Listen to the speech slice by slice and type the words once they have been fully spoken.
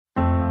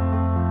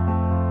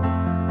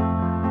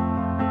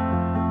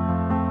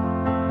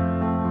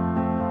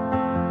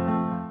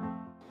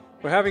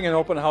We're having an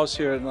open house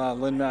here in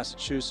Lynn,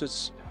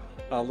 Massachusetts.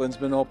 Lynn's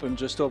been open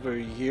just over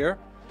a year,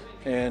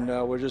 and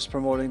we're just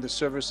promoting the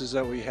services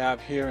that we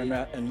have here in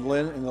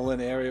the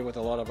Lynn area with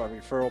a lot of our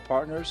referral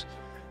partners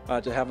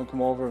to have them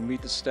come over and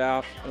meet the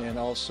staff and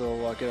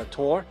also get a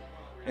tour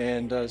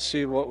and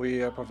see what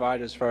we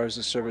provide as far as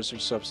the service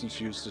of substance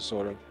use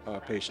disorder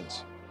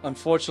patients.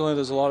 Unfortunately,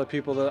 there's a lot of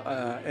people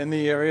that, in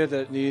the area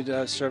that need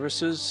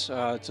services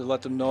to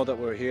let them know that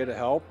we're here to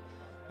help.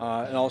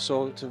 And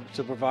also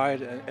to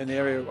provide an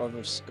area of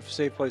a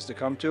safe place to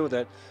come to,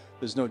 that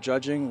there's no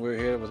judging. We're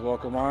here with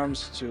Welcome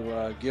Arms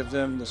to give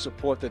them the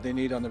support that they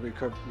need on the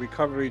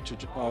recovery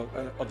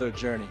of their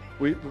journey.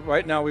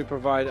 Right now we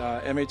provide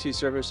MAT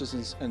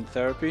services and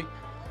therapy,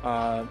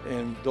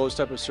 and those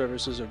type of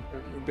services are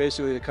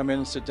basically to come in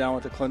and sit down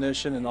with a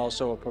clinician and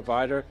also a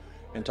provider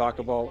and talk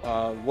about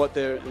what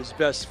is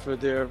best for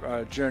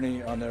their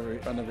journey on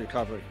the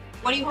recovery.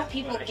 What do you hope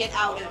people get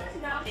out of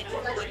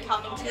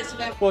coming to this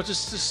event? Well,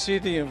 just to see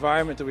the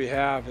environment that we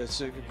have.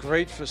 It's a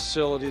great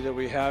facility that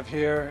we have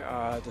here.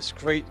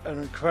 An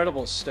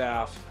incredible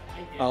staff.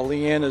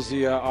 Leanne is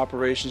the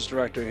operations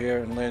director here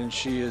in Lynn.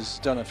 She has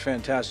done a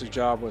fantastic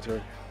job with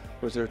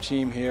her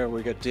team here.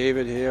 We got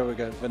David here, we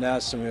got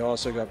Vanessa, and we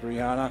also got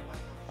Brianna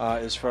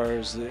as far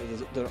as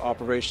the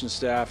operations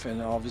staff,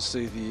 and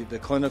obviously the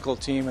clinical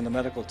team and the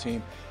medical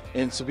team.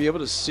 And to be able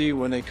to see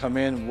when they come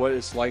in what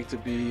it's like to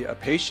be a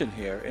patient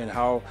here and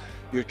how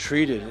you're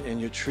treated,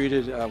 and you're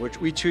treated,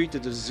 we treat the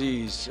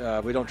disease,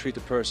 we don't treat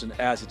the person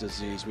as a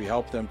disease. We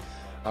help them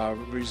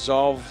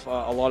resolve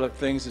a lot of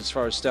things as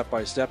far as step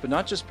by step, and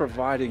not just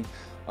providing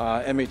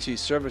MAT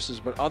services,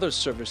 but other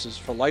services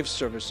for life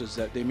services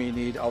that they may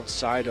need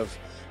outside of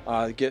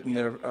getting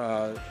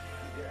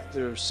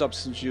their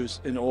substance use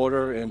in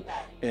order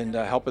and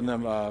helping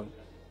them on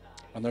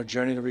their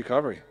journey to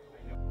recovery.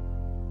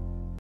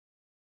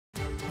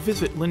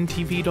 Visit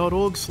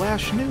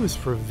linntv.org/news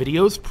for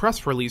videos,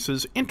 press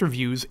releases,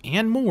 interviews,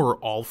 and more,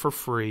 all for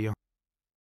free.